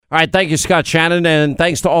All right, thank you, Scott Shannon, and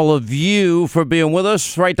thanks to all of you for being with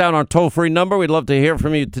us. Write down our toll-free number. We'd love to hear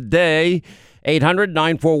from you today,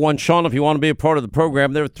 800-941-SEAN, if you want to be a part of the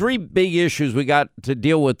program. There are three big issues we got to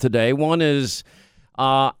deal with today. One is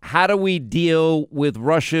how do we deal with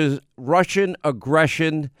Russian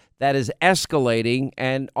aggression that is escalating,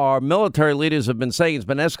 and our military leaders have been saying it's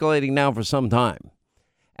been escalating now for some time.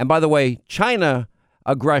 And by the way, China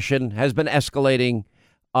aggression has been escalating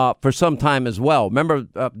for some time as well. Remember,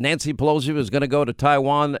 Nancy Pelosi was going to go to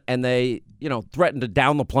Taiwan and they, threatened to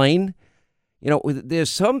down the plane. There's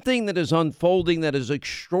something that is unfolding that is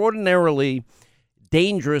extraordinarily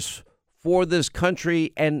dangerous for this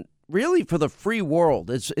country and really for the free world.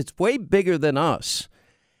 It's way bigger than us.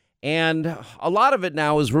 And a lot of it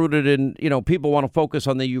now is rooted in, people want to focus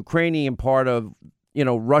on the Ukrainian part of,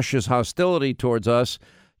 Russia's hostility towards us.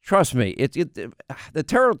 Trust me, the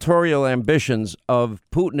territorial ambitions of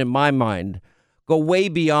Putin, in my mind, go way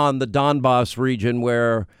beyond the Donbass region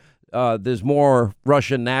where there's more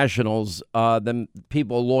Russian nationals than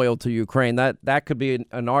people loyal to Ukraine. That could be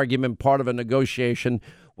an argument, part of a negotiation.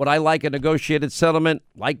 Would I like a negotiated settlement,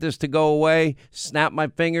 like this to go away, snap my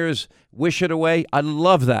fingers, wish it away? I'd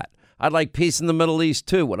love that. I'd like peace in the Middle East,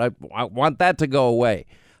 too. Would I want that to go away?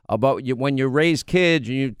 When you raise kids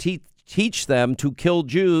and you teach them to kill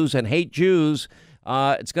Jews and hate Jews,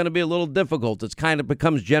 it's going to be a little difficult. It's kind of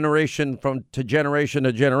becomes generation to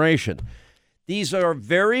generation. These are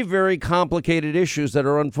very, very complicated issues that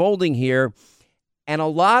are unfolding here. And a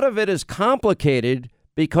lot of it is complicated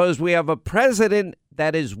because we have a president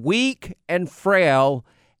that is weak and frail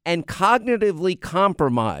and cognitively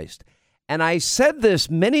compromised. And I said this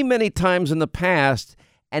many, many times in the past.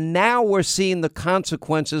 And now we're seeing the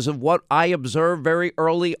consequences of what I observed very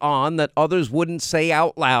early on that others wouldn't say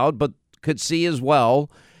out loud, but could see as well.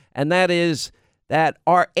 And that is that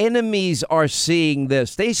our enemies are seeing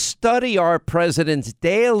this. They study our presidents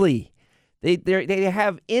daily. They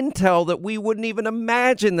have intel that we wouldn't even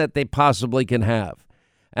imagine that they possibly can have.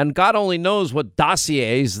 And God only knows what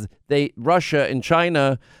dossiers Russia and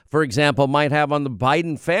China, for example, might have on the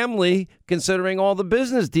Biden family, considering all the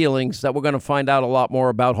business dealings that we're going to find out a lot more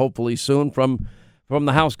about, hopefully soon, from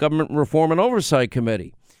the House Government Reform and Oversight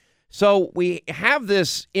Committee. So we have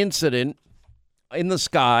this incident in the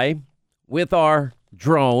sky with our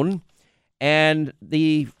drone, and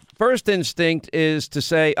the first instinct is to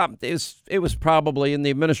say it was probably, in the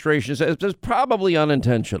administration says, it was probably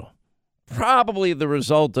unintentional. Probably the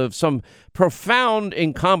result of some profound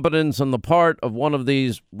incompetence on the part of one of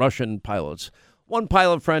these Russian pilots. One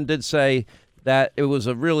pilot friend did say that it was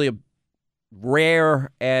a really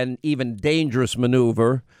rare and even dangerous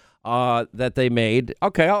maneuver that they made.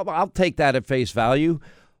 Okay, I'll take that at face value.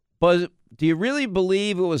 But do you really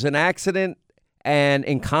believe it was an accident and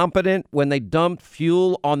incompetent when they dumped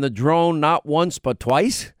fuel on the drone not once but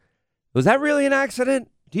twice? Was that really an accident?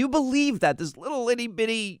 Do you believe that, this little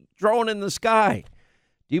itty-bitty drone in the sky?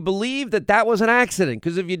 Do you believe that was an accident?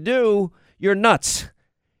 Because if you do, you're nuts.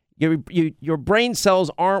 Your brain cells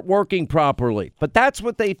aren't working properly. But that's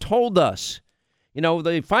what they told us.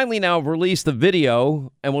 They finally now have released the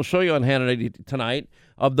video, and we'll show you on Hannity tonight,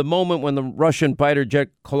 of the moment when the Russian fighter jet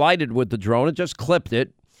collided with the drone. It just clipped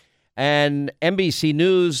it. And NBC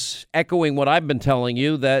News echoing what I've been telling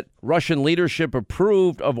you, that Russian leadership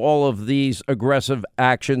approved of all of these aggressive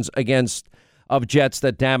actions of jets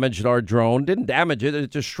that damaged our drone. Didn't damage it, it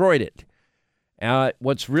destroyed it.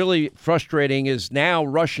 What's really frustrating is now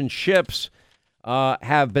Russian ships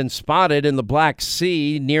have been spotted in the Black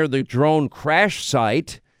Sea near the drone crash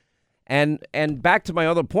site. And back to my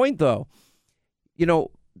other point, though,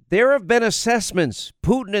 there have been assessments.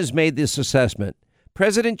 Putin has made this assessment.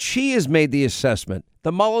 President Xi has made the assessment.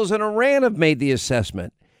 The mullahs in Iran have made the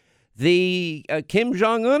assessment. The Kim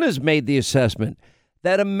Jong-un has made the assessment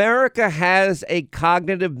that America has a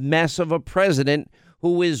cognitive mess of a president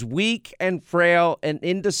who is weak and frail and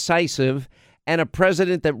indecisive, and a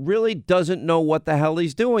president that really doesn't know what the hell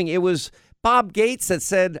he's doing. It was Bob Gates that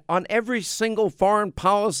said on every single foreign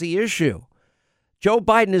policy issue, Joe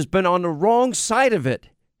Biden has been on the wrong side of it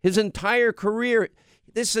his entire career.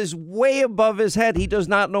 This is way above his head. He does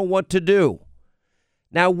not know what to do.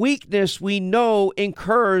 Now, weakness, we know,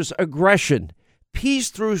 incurs aggression. Peace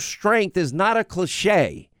through strength is not a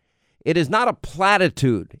cliche. It is not a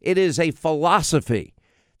platitude. It is a philosophy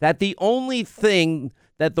that the only thing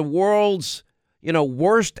that the world's,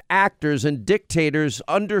 worst actors and dictators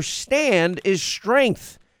understand is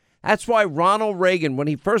strength. That's why Ronald Reagan, when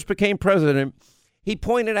he first became president, he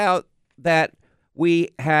pointed out that we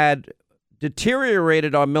had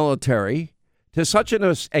deteriorated our military to such an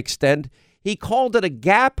extent, he called it a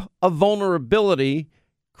gap of vulnerability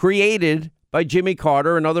created by Jimmy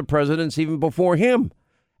Carter and other presidents even before him,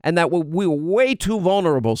 and that we were way too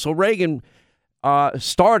vulnerable. So Reagan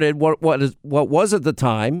started what was at the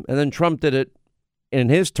time, and then Trump did it in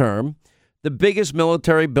his term, the biggest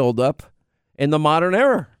military buildup in the modern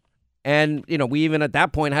era. And, we even at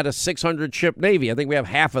that point had a 600-ship Navy. I think we have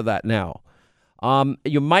half of that now.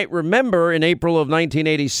 You might remember in April of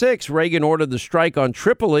 1986, Reagan ordered the strike on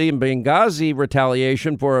Tripoli and Benghazi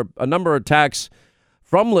retaliation for a number of attacks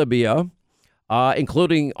from Libya,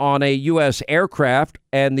 including on a U.S. aircraft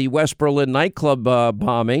and the West Berlin nightclub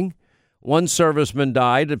bombing. One serviceman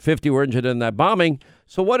died and 50 were injured in that bombing.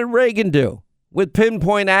 So what did Reagan do? With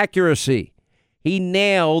pinpoint accuracy, he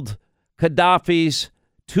nailed Gaddafi's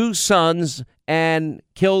 2 sons and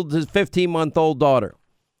killed his 15-month-old daughter.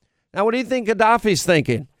 Now, what do you think Gaddafi's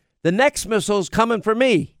thinking? The next missile's coming for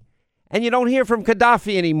me. And you don't hear from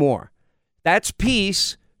Gaddafi anymore. That's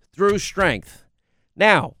peace through strength.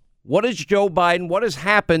 Now, what is Joe Biden? What has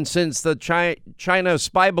happened since the China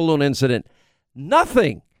spy balloon incident?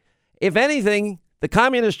 Nothing. If anything, the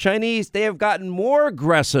communist Chinese, they have gotten more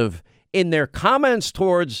aggressive in their comments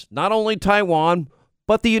towards not only Taiwan,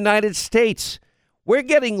 but the United States. We're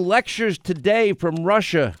getting lectures today from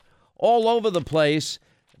Russia all over the place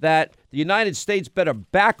that the United States better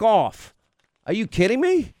back off. Are you kidding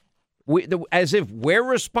me? As if we're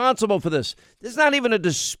responsible for this. This is not even a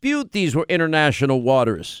dispute. These were international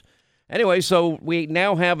waters. Anyway, so we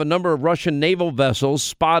now have a number of Russian naval vessels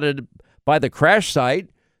spotted by the crash site.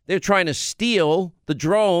 They're trying to steal the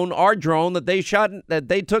drone, our drone that they shot, that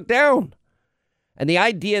they took down. And the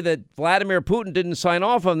idea that Vladimir Putin didn't sign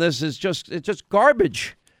off on this is it's just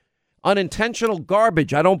garbage. Unintentional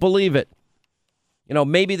garbage. I don't believe it.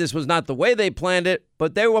 Maybe this was not the way they planned it,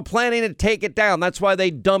 but they were planning to take it down. That's why they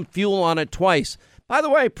dumped fuel on it twice. By the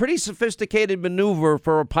way, pretty sophisticated maneuver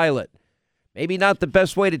for a pilot. Maybe not the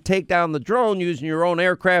best way to take down the drone using your own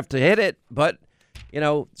aircraft to hit it, but,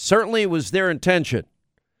 certainly it was their intention.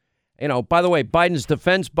 By the way, Biden's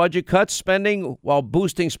defense budget cuts spending while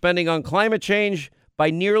boosting spending on climate change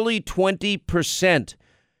by nearly 20%.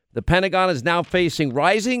 The Pentagon is now facing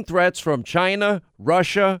rising threats from China,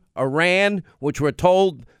 Russia, Iran, which we're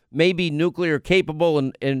told may be nuclear capable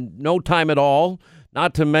in no time at all,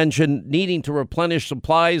 not to mention needing to replenish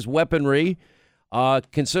supplies, weaponry,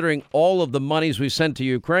 considering all of the monies we sent to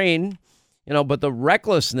Ukraine. But the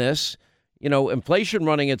recklessness, inflation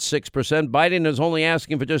running at 6%. Biden is only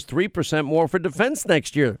asking for just 3% more for defense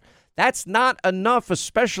next year. That's not enough,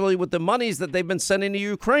 especially with the monies that they've been sending to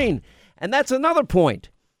Ukraine. And that's another point.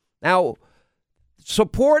 Now,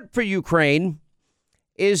 support for Ukraine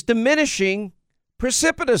is diminishing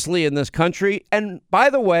precipitously in this country. And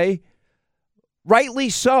by the way,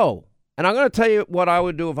 rightly so. And I'm going to tell you what I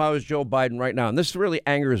would do if I was Joe Biden right now. And this really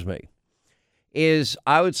angers me, is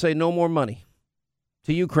I would say no more money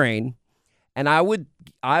to Ukraine. And I would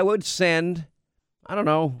send,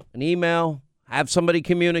 an email, have somebody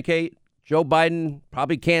communicate. Joe Biden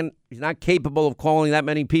probably he's not capable of calling that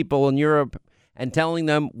many people in Europe and telling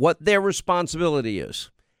them what their responsibility is.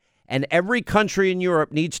 And every country in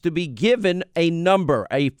Europe needs to be given a number,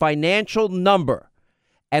 a financial number.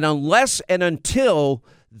 And unless and until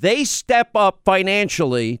they step up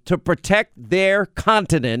financially to protect their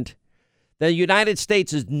continent, the United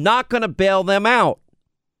States is not going to bail them out.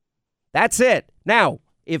 That's it. Now,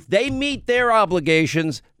 if they meet their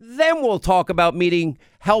obligations, then we'll talk about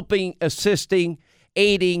helping, assisting,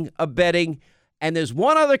 aiding, abetting. And there's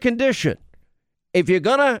one other condition. If you're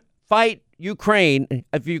going to fight Ukraine,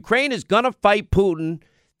 if Ukraine is going to fight Putin,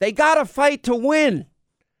 they got to fight to win.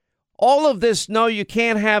 All of this, no, you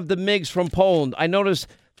can't have the MiGs from Poland. I noticed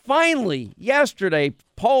finally yesterday,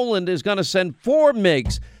 Poland is going to send 4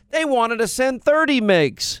 MiGs. They wanted to send 30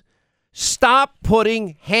 MiGs. Stop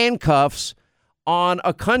putting handcuffs on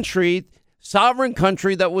a country, sovereign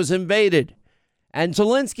country that was invaded. And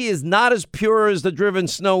Zelensky is not as pure as the driven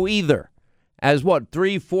snow either. As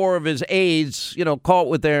 3-4 of his aides, caught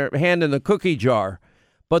with their hand in the cookie jar.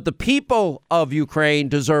 But the people of Ukraine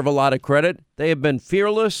deserve a lot of credit. They have been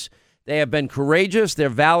fearless. They have been courageous. Their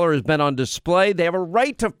valor has been on display. They have a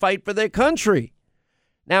right to fight for their country.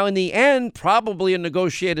 Now, in the end, probably a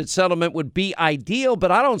negotiated settlement would be ideal,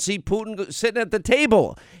 but I don't see Putin sitting at the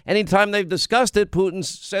table. Anytime they've discussed it, Putin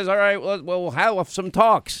says, all right, well, we'll have some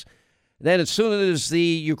talks. Then as soon as the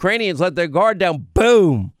Ukrainians let their guard down,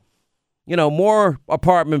 boom. More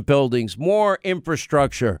apartment buildings, more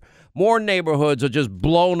infrastructure, more neighborhoods are just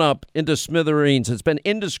blown up into smithereens. It's been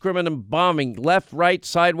indiscriminate bombing left, right,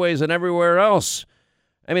 sideways, and everywhere else.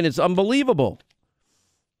 I mean, it's unbelievable.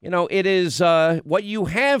 It is what you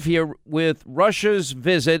have here with Russia's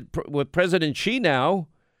visit with President Xi now.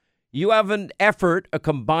 You have an effort, a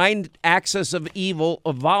combined axis of evil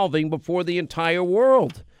evolving before the entire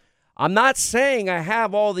world. I'm not saying I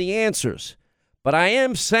have all the answers, but I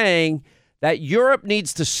am saying that Europe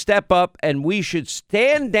needs to step up and we should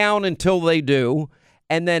stand down until they do.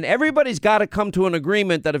 And then everybody's got to come to an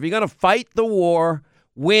agreement that if you're going to fight the war,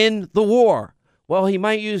 win the war. Well, he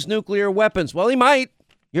might use nuclear weapons. Well, he might.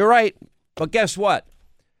 You're right. But guess what?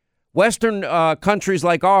 Western countries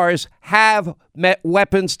like ours have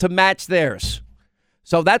weapons to match theirs.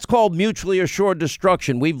 So that's called mutually assured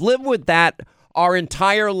destruction. We've lived with that our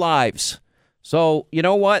entire lives. So you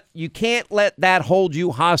know what? You can't let that hold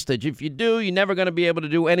you hostage. If you do, you're never going to be able to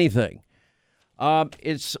do anything.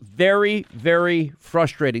 It's very, very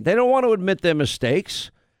frustrating. They don't want to admit their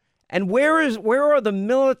mistakes. And where are the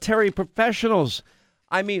military professionals?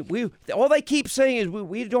 I mean, all they keep saying is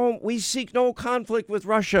we seek no conflict with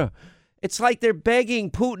Russia. It's like they're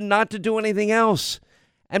begging Putin not to do anything else.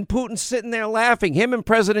 And Putin's sitting there laughing. Him and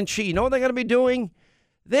President Xi, you know what they're going to be doing?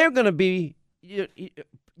 They're going to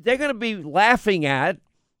be laughing at,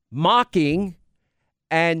 mocking,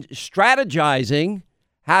 and strategizing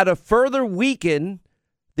how to further weaken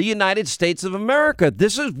the United States of America.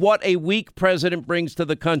 This is what a weak president brings to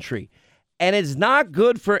the country. And it's not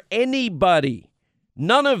good for anybody.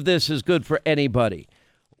 None of this is good for anybody.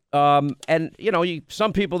 And, you know,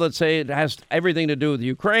 some people that say it has everything to do with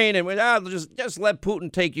Ukraine and just let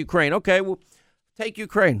Putin take Ukraine. Okay, well, take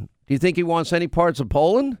Ukraine. Do you think he wants any parts of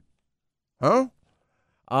Poland? Huh?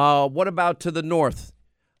 What about to the north?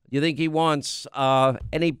 You think he wants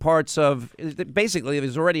any parts of, basically,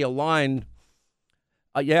 there's already a line.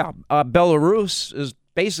 Belarus is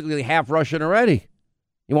basically half Russian already.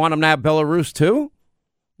 You want him to have Belarus too?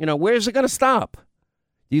 You know, where's it going to stop?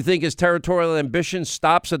 Do you think his territorial ambition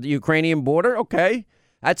stops at the Ukrainian border? Okay,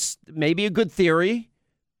 that's maybe a good theory,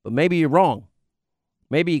 but maybe you're wrong.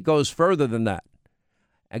 Maybe it goes further than that.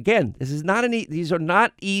 Again, these are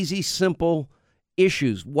not easy, simple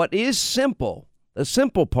issues. What is simple, the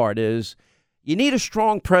simple part is you need a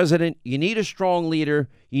strong president, you need a strong leader,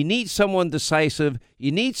 you need someone decisive,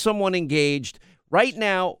 you need someone engaged. Right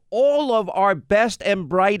now, all of our best and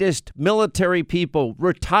brightest military people,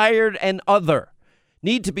 retired and other,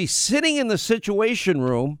 need to be sitting in the Situation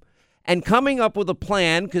Room and coming up with a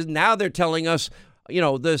plan, because now they're telling us, you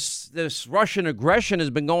know, this Russian aggression has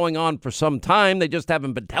been going on for some time. They just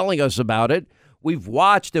haven't been telling us about it. We've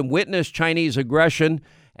watched and witnessed Chinese aggression,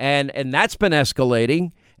 and that's been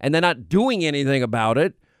escalating, and they're not doing anything about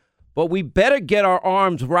it. But we better get our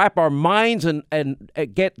arms, wrap our minds, and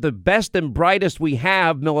get the best and brightest we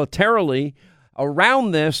have militarily around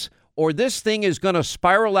this, or this thing is going to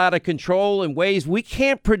spiral out of control in ways we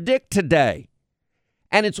can't predict today.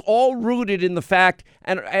 And it's all rooted in the fact,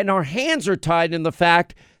 and our hands are tied in the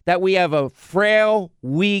fact that we have a frail,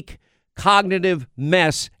 weak, cognitive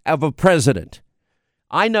mess of a president.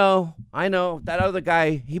 I know, that other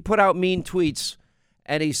guy, he put out mean tweets,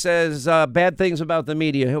 and he says bad things about the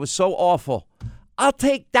media. It was so awful. I'll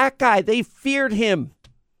take that guy. They feared him.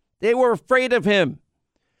 They were afraid of him.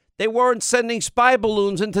 They weren't sending spy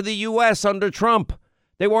balloons into the U.S. under Trump.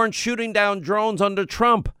 They weren't shooting down drones under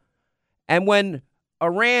Trump. And when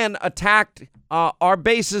Iran attacked our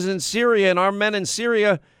bases in Syria and our men in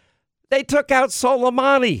Syria, they took out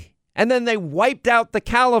Soleimani. And then they wiped out the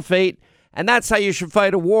caliphate. And that's how you should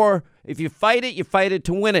fight a war. If you fight it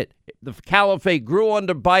to win it. The caliphate grew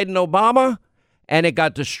under Biden, Obama, and it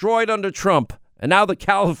got destroyed under Trump. And now the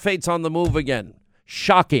caliphate's on the move again.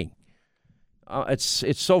 Shocking.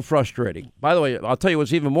 It's so frustrating. By the way, I'll tell you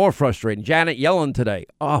what's even more frustrating. Janet Yellen today.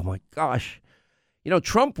 Oh, my gosh. You know,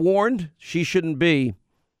 Trump warned she shouldn't be,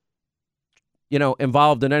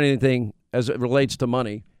 involved in anything as it relates to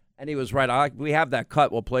money. And he was right. We have that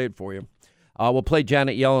cut. We'll play it for you. We'll play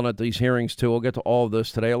Janet Yellen at these hearings, too. We'll get to all of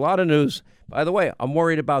this today. A lot of news. By the way, I'm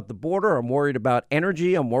worried about the border. I'm worried about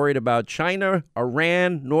energy. I'm worried about China,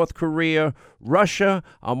 Iran, North Korea, Russia.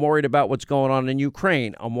 I'm worried about what's going on in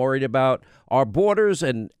Ukraine. I'm worried about our borders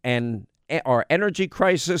and our energy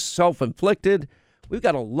crisis, self-inflicted. We've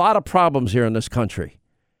got a lot of problems here in this country.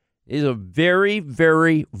 These are very,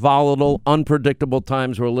 very volatile, unpredictable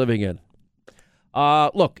times we're living in.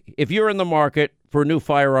 Look, if you're in the market for a new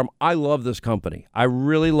firearm, I love this company. I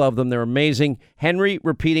really love them. They're amazing. Henry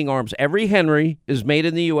Repeating Arms. Every Henry is made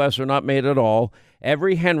in the U.S. or not made at all.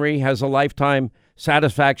 Every Henry has a lifetime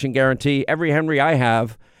satisfaction guarantee. Every Henry I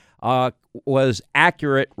have was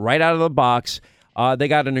accurate right out of the box. They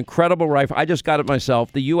got an incredible rifle. I just got it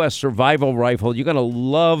myself, the U.S. Survival Rifle. You're going to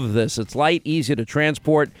love this. It's light, easy to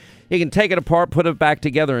transport. You can take it apart, put it back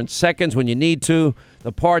together in seconds when you need to.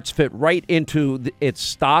 The parts fit right into its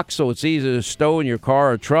stock, so it's easy to stow in your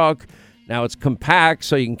car or truck. Now, it's compact,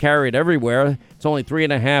 so you can carry it everywhere. It's only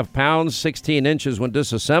 3.5 pounds, 16 inches when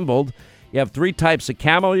disassembled. You have 3 types of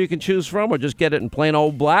camo you can choose from, or just get it in plain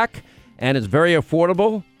old black. And it's very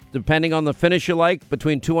affordable, depending on the finish you like,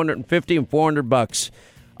 between $250 and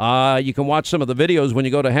 $400. You can watch some of the videos when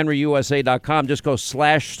you go to henryusa.com. Just go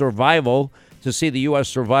 /survival to see the U.S.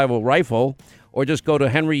 Survival Rifle, or just go to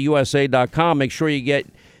henryusa.com. Make sure you get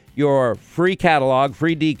your free catalog,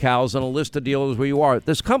 free decals, and a list of dealers where you are.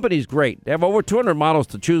 This company's great. They have over 200 models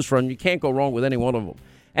to choose from. You can't go wrong with any one of them.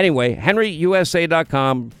 Anyway,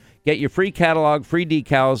 henryusa.com. Get your free catalog, free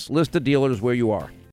decals, list of dealers where you are.